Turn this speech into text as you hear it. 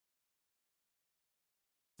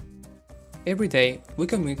Every day, we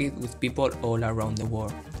communicate with people all around the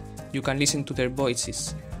world. You can listen to their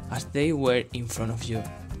voices as they were in front of you.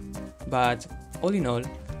 But, all in all,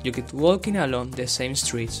 you keep walking along the same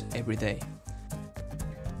streets every day.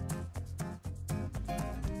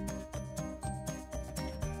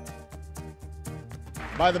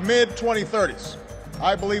 By the mid-2030s,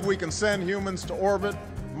 I believe we can send humans to orbit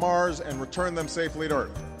Mars and return them safely to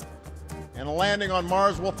Earth. And a landing on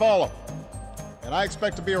Mars will follow, and I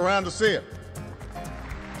expect to be around to see it.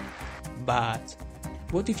 But,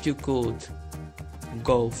 what if you could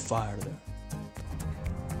go farther?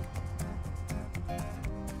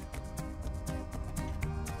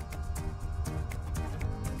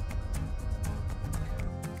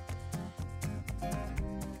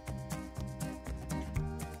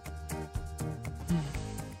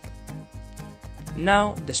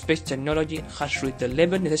 Now, the space technology has reached the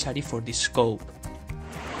level necessary for this scope.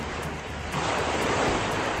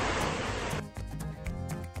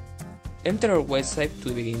 Enter our website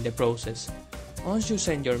to begin the process. Once you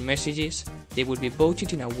send your messages, they will be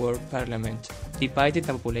voted in a world parliament, divided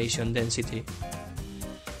by population density.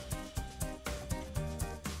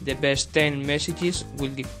 The best 10 messages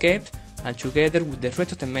will be kept, and together with the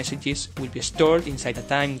rest of the messages will be stored inside a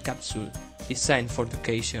time capsule designed for the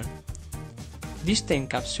occasion. This time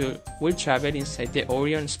capsule will travel inside the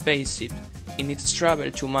Orion spaceship in its travel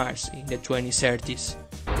to Mars in the 2030s.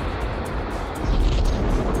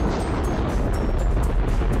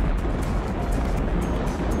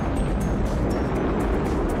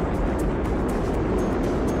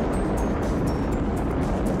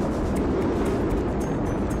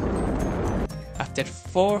 After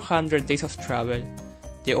 400 days of travel,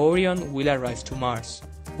 the Orion will arrive to Mars,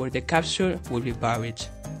 where the capsule will be buried,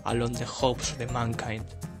 along the hopes of the mankind.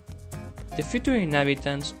 The future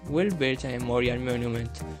inhabitants will build a memorial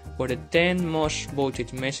monument where the 10 most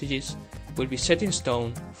voted messages will be set in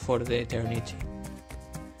stone for the eternity.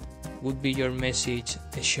 Would be your message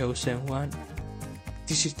the chosen one?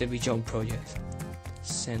 This is the Beyond project.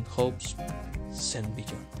 Send hopes, send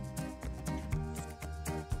beyond.